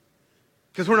world.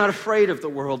 Because we're not afraid of the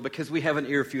world, because we have an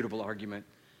irrefutable argument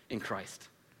in Christ.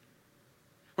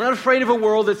 We're not afraid of a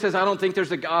world that says, I don't think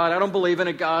there's a God, I don't believe in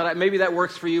a God, maybe that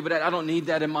works for you, but I don't need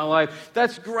that in my life.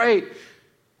 That's great.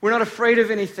 We're not afraid of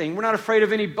anything. We're not afraid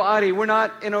of anybody. We're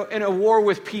not in a war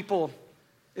with people.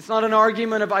 It's not an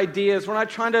argument of ideas. We're not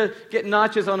trying to get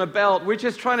notches on a belt. We're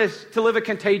just trying to live a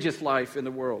contagious life in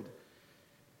the world.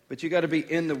 But you got to be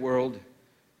in the world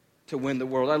to win the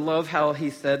world. I love how he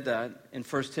said that in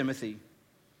 1 Timothy.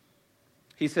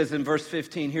 He says in verse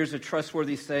 15, here's a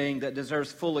trustworthy saying that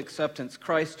deserves full acceptance.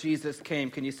 Christ Jesus came,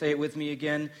 can you say it with me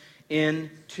again?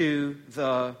 Into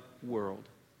the world.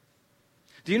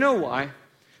 Do you know why?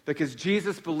 Because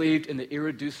Jesus believed in the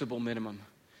irreducible minimum.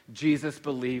 Jesus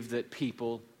believed that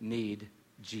people need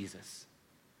Jesus.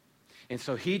 And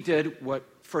so he did what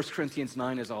 1 Corinthians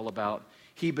 9 is all about.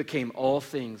 He became all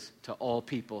things to all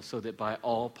people so that by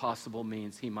all possible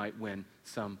means he might win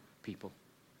some people.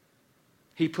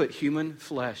 He put human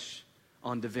flesh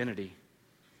on divinity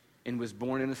and was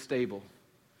born in a stable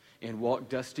and walked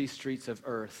dusty streets of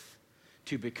earth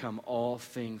to become all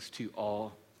things to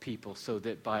all people so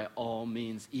that by all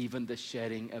means, even the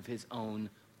shedding of his own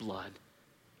blood,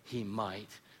 he might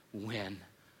win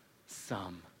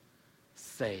some,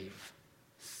 save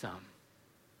some.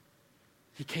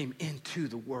 He came into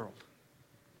the world.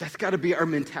 That's got to be our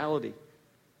mentality.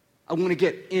 I want to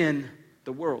get in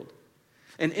the world.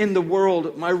 And in the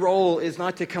world, my role is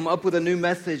not to come up with a new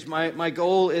message. My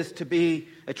goal is to be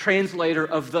a translator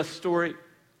of the story.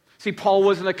 See, Paul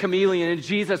wasn't a chameleon, and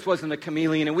Jesus wasn't a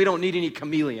chameleon, and we don't need any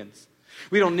chameleons.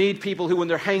 We don't need people who, when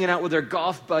they're hanging out with their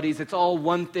golf buddies, it's all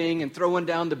one thing and throwing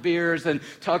down the beers and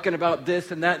talking about this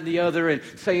and that and the other and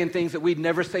saying things that we'd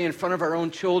never say in front of our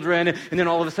own children. And then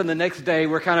all of a sudden the next day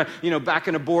we're kind of, back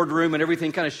in a boardroom and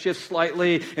everything kind of shifts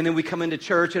slightly. And then we come into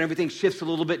church and everything shifts a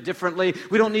little bit differently.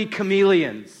 We don't need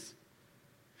chameleons.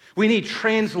 We need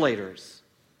translators.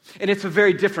 And it's a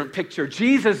very different picture.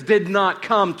 Jesus did not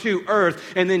come to earth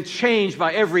and then change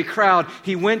by every crowd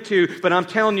he went to, but I'm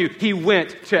telling you, he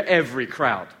went to every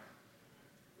crowd.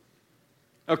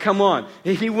 Oh, come on.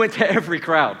 He went to every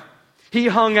crowd. He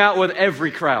hung out with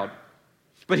every crowd,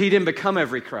 but he didn't become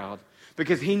every crowd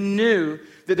because he knew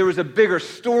that there was a bigger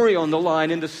story on the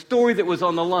line, and the story that was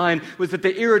on the line was that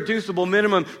the irreducible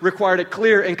minimum required a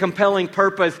clear and compelling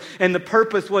purpose, and the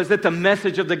purpose was that the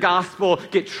message of the gospel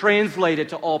get translated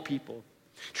to all people.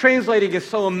 Translating is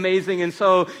so amazing and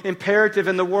so imperative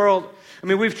in the world. I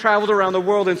mean, we've traveled around the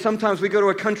world, and sometimes we go to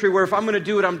a country where if I'm going to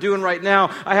do what I'm doing right now,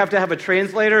 I have to have a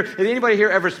translator. Has anybody here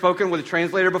ever spoken with a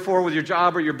translator before with your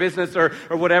job or your business or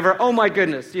whatever? Oh, my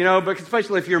goodness, but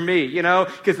especially if you're me,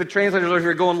 because the translator's over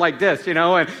here going like this,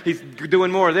 and he's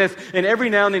doing more of this. And every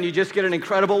now and then you just get an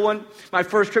incredible one. My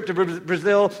first trip to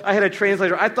Brazil, I had a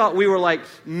translator. I thought we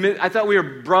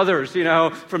were brothers,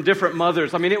 from different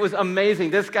mothers. I mean, it was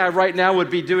amazing. This guy right now would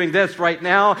be doing this right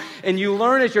now. And you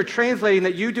learn as you're translating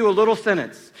that you do a little sentence,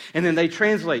 and then they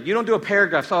translate. You don't do a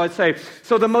paragraph. So I'd say,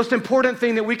 so the most important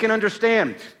thing that we can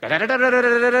understand is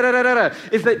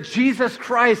that Jesus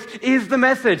Christ is the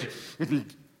message.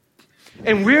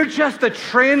 And we're just the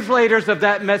translators of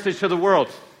that message to the world.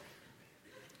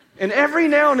 And every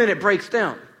now and then it breaks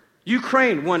down.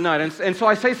 Ukraine one night, and so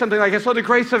I say something like, so the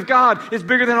grace of God is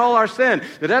bigger than all our sin.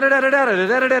 I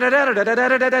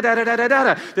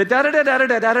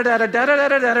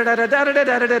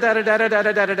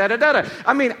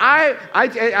mean,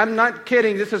 I'm not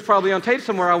kidding. This is probably on tape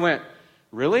somewhere. I went,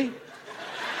 really?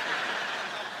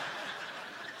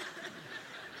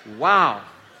 Wow.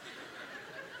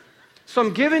 So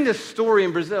I'm giving this story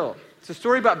in Brazil. It's a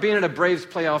story about being at a Braves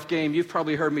playoff game. You've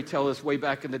probably heard me tell this way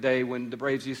back in the day when the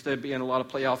Braves used to be in a lot of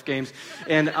playoff games.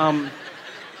 And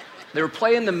they were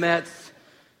playing the Mets.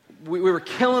 We were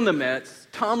killing the Mets.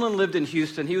 Tomlin lived in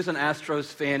Houston. He was an Astros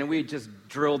fan, and we had just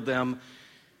drilled them.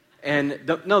 And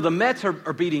the Mets are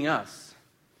beating us.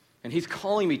 And he's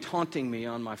calling me, taunting me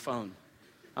on my phone.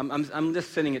 I'm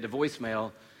just sending it to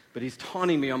voicemail, but he's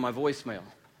taunting me on my voicemail.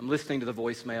 I'm listening to the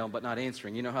voicemail, but not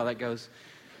answering. You know how that goes?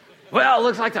 Well, it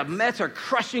looks like the Mets are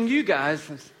crushing you guys.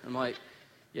 I'm like,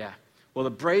 yeah. Well,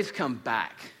 the Braves come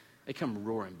back. They come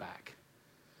roaring back.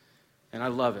 And I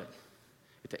love it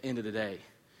at the end of the day.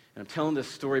 And I'm telling this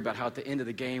story about how at the end of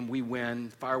the game, we win,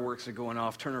 fireworks are going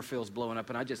off, Turner Field's blowing up,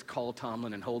 and I just call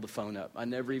Tomlin and hold the phone up. I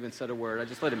never even said a word. I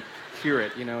just let him hear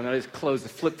it, and I just closed the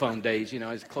flip phone days, I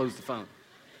just closed the phone.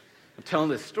 I'm telling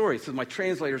this story. So my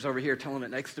translator's over here telling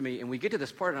it next to me, and we get to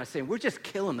this part, and I say, we're just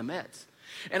killing the Mets.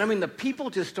 And the people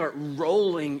just start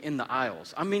rolling in the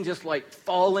aisles. Just like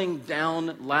falling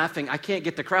down, laughing. I can't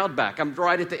get the crowd back. I'm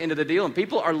right at the end of the deal, and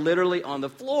people are literally on the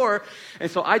floor.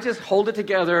 And so I just hold it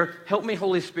together, help me,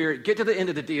 Holy Spirit, get to the end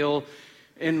of the deal.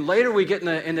 And later we get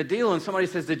in the deal, and somebody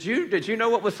says, did you know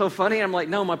what was so funny? And I'm like,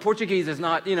 no, my Portuguese is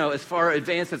not, as far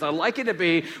advanced as I'd like it to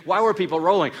be. Why were people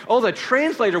rolling? Oh, the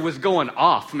translator was going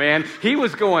off, man. He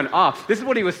was going off. This is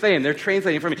what he was saying. They're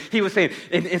translating for me. He was saying,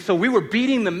 and so we were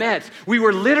beating the Mets. We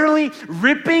were literally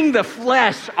ripping the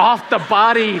flesh off the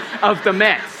body of the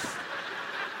Mets.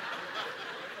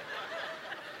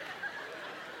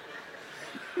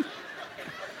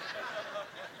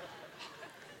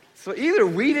 So either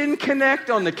we didn't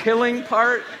connect on the killing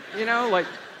part, like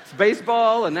it's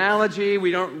baseball analogy.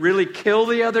 We don't really kill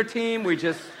the other team. We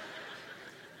just...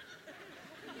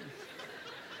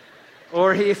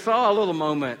 Or he saw a little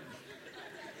moment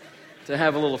to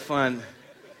have a little fun.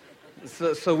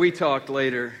 So we talked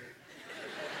later.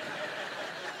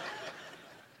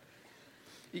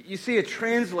 You see, a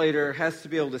translator has to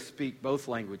be able to speak both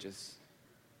languages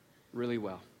really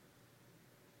well.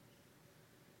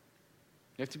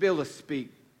 You have to be able to speak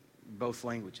both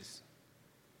languages.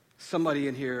 Somebody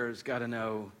in here has got to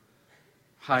know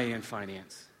high-end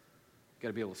finance. You've got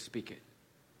to be able to speak it.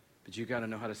 But you've got to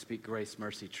know how to speak grace,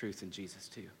 mercy, truth, and Jesus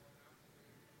too.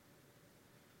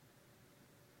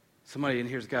 Somebody in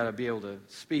here has got to be able to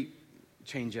speak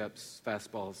change-ups,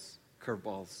 fastballs,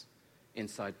 curveballs,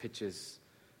 inside pitches,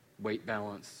 weight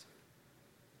balance,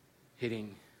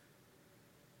 hitting,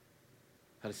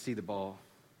 how to see the ball.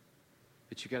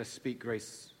 But you got to speak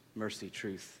grace, mercy,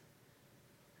 truth,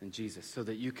 and Jesus so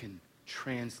that you can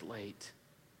translate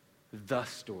the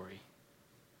story.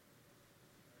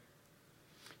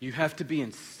 You have to be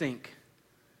in sync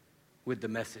with the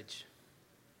message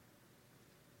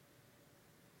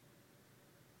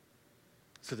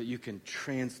so that you can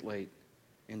translate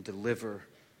and deliver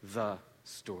the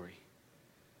story.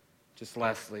 Just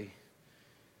lastly,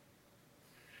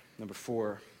 number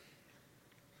 4.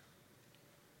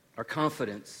 Our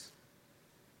confidence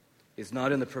is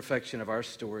not in the perfection of our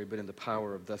story, but in the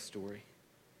power of the story.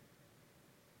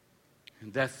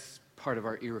 And that's part of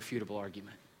our irrefutable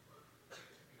argument.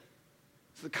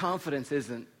 So the confidence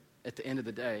isn't, at the end of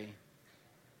the day,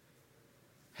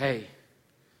 hey,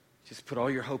 just put all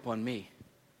your hope on me.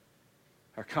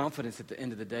 Our confidence at the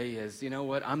end of the day is, you know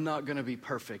what, I'm not going to be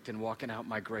perfect in walking out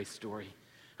my grace story.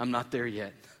 I'm not there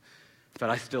yet, but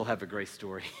I still have a grace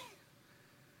story.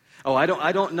 Oh,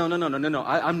 no.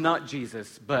 I'm not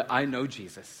Jesus, but I know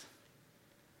Jesus.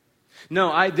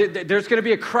 No, there's going to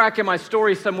be a crack in my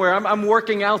story somewhere. I'm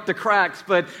working out the cracks,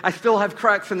 but I still have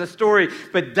cracks in the story.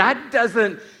 But that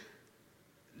doesn't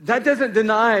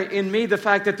deny in me the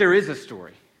fact that there is a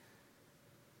story.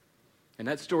 And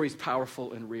that story is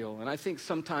powerful and real. And I think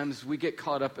sometimes we get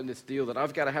caught up in this deal that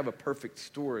I've got to have a perfect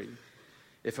story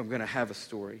if I'm going to have a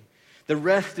story. The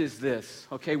rest is this,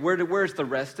 okay? Where's the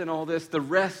rest in all this? The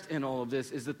rest in all of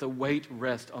this is that the weight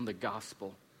rests on the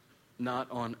gospel, not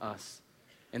on us.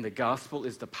 And the gospel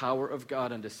is the power of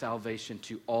God unto salvation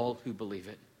to all who believe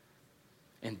it.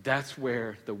 And that's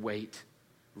where the weight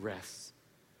rests.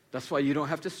 That's why you don't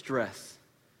have to stress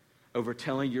over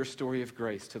telling your story of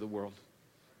grace to the world.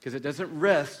 Because it doesn't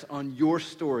rest on your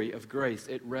story of grace.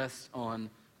 It rests on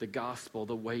the gospel.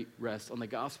 The weight rests on the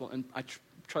gospel. And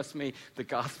trust me, the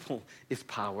gospel is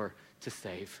power to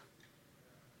save.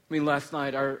 Last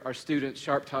night, our students,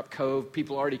 Sharp Top Cove,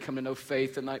 people already come to know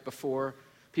faith the night before.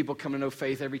 People come to know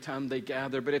faith every time they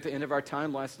gather. But at the end of our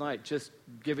time last night, just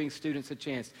giving students a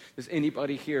chance. Does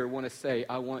anybody here want to say,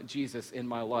 I want Jesus in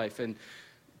my life? And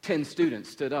 10 students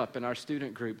stood up in our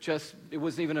student group. It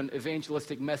wasn't even an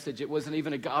evangelistic message. It wasn't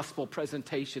even a gospel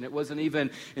presentation. It wasn't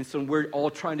even, and so we're all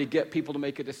trying to get people to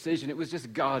make a decision. It was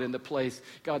just God in the place,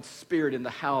 God's Spirit in the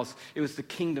house. It was the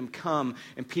kingdom come,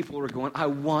 and people were going, I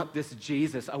want this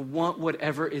Jesus. I want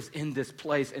whatever is in this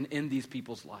place and in these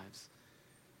people's lives.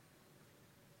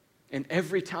 And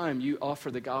every time you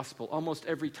offer the gospel, almost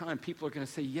every time, people are going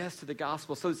to say yes to the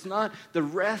gospel. So the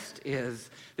rest is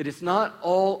that it's not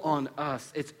all on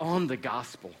us, it's on the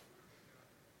gospel.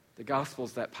 The gospel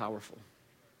is that powerful.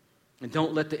 And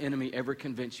don't let the enemy ever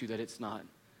convince you that it's not.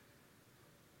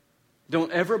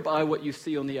 Don't ever buy what you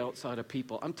see on the outside of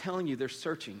people. I'm telling you, they're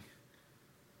searching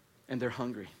and they're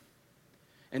hungry.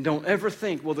 And don't ever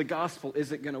think, well, the gospel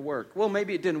isn't going to work. Well,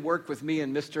 maybe it didn't work with me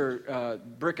and Mr.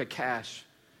 Brick of Cash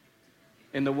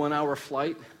in the 1-hour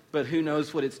flight, but who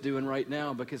knows what it's doing right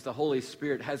now, because the Holy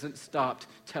Spirit hasn't stopped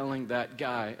telling that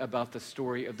guy about the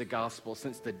story of the gospel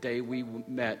since the day we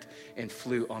met and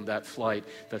flew on that flight.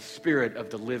 The Spirit of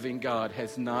the living God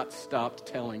has not stopped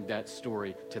telling that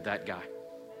story to that guy.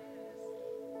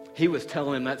 He was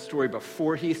telling him that story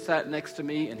before he sat next to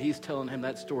me, and he's telling him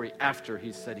that story after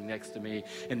he's sitting next to me.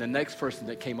 And the next person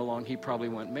that came along, he probably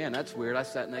went, man, that's weird. I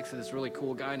sat next to this really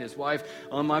cool guy and his wife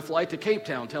on my flight to Cape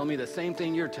Town telling me the same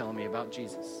thing you're telling me about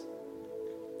Jesus.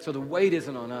 So the weight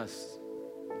isn't on us,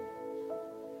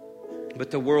 but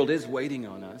the world is waiting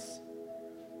on us.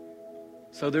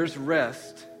 So there's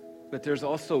rest, but there's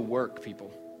also work,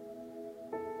 people.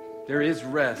 There is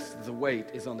rest, the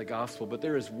weight is on the gospel, but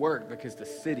there is work because the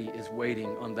city is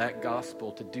waiting on that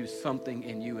gospel to do something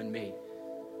in you and me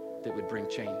that would bring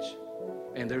change.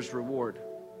 And there's reward.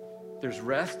 There's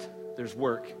rest, there's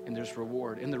work, and there's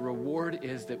reward. And the reward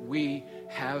is that we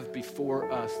have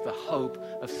before us the hope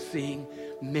of seeing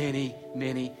many,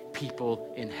 many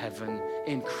people in heaven,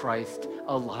 in Christ,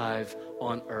 alive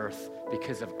on earth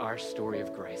because of our story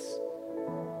of grace.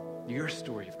 Your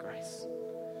story of grace.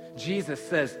 Jesus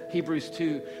says, Hebrews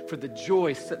 2, for the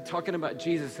joy, talking about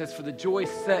Jesus, says, for the joy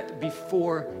set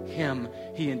before him,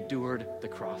 he endured the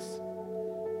cross.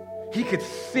 He could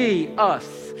see us.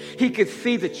 He could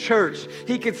see the church.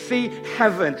 He could see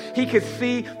heaven. He could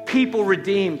see people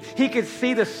redeemed. He could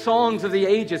see the songs of the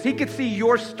ages. He could see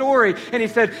your story. And he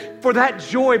said, for that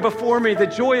joy before me, the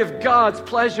joy of God's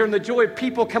pleasure and the joy of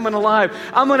people coming alive,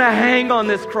 I'm going to hang on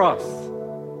this cross.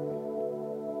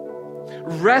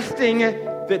 Resting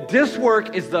that this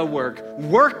work is the work.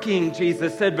 Working,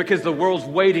 Jesus said, because the world's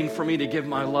waiting for me to give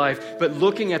my life, but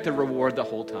looking at the reward the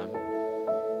whole time.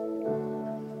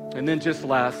 And then just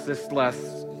last is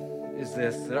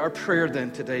this, that our prayer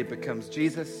then today becomes,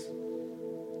 Jesus,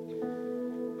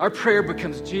 our prayer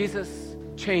becomes, Jesus,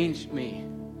 change me.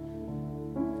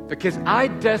 Because I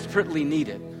desperately need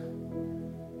it,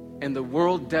 and the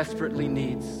world desperately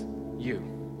needs you.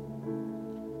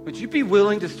 Would you be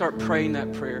willing to start praying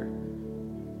that prayer?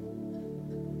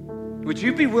 Would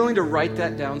you be willing to write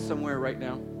that down somewhere right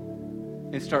now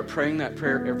and start praying that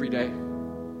prayer every day?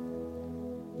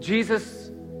 Jesus,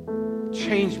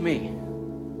 change me.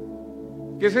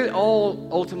 Because it all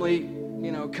ultimately,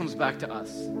 comes back to us.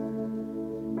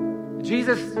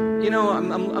 Jesus,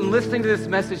 I'm listening to this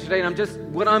message today,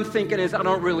 and what I'm thinking is I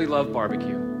don't really love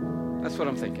barbecue. That's what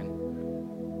I'm thinking.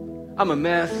 I'm a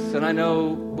mess, and I know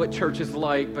what church is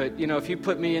like, but, if you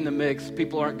put me in the mix,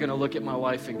 people aren't going to look at my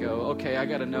life and go, okay, I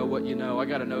got to know what you know. I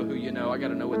got to know who you know. I got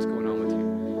to know what's going on with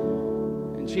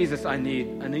you. And Jesus, I need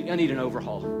an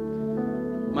overhaul.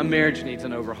 My marriage needs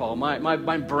an overhaul.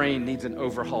 My brain needs an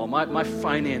overhaul. My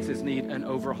finances need an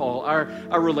overhaul.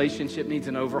 Our relationship needs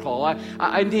an overhaul.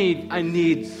 I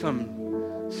need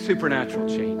some supernatural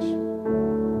change.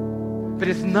 But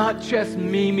it's not just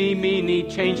me need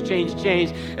change.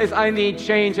 It's I need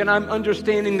change, and I'm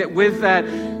understanding that with that,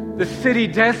 the city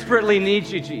desperately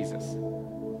needs you, Jesus.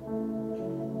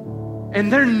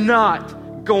 And they're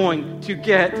not going to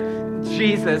get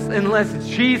Jesus unless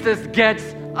Jesus gets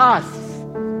us.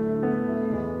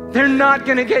 They're not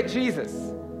going to get Jesus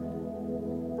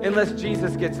unless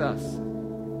Jesus gets us.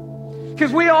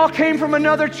 Because we all came from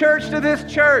another church to this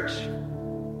church.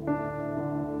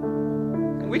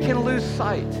 We can lose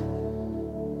sight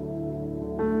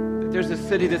that there's a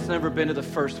city that's never been to the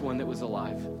first one that was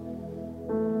alive.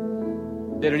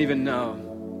 They don't even know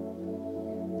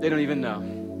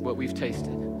what we've tasted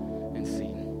and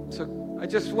seen. So I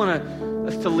just want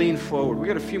us to lean forward. We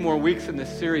got a few more weeks in this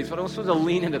series, but I also want to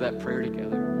lean into that prayer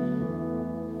together.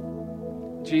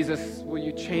 Jesus, will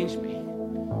you change me?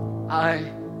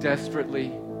 I desperately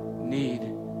need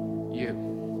you.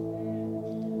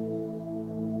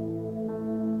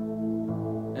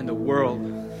 And the world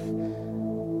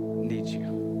needs you.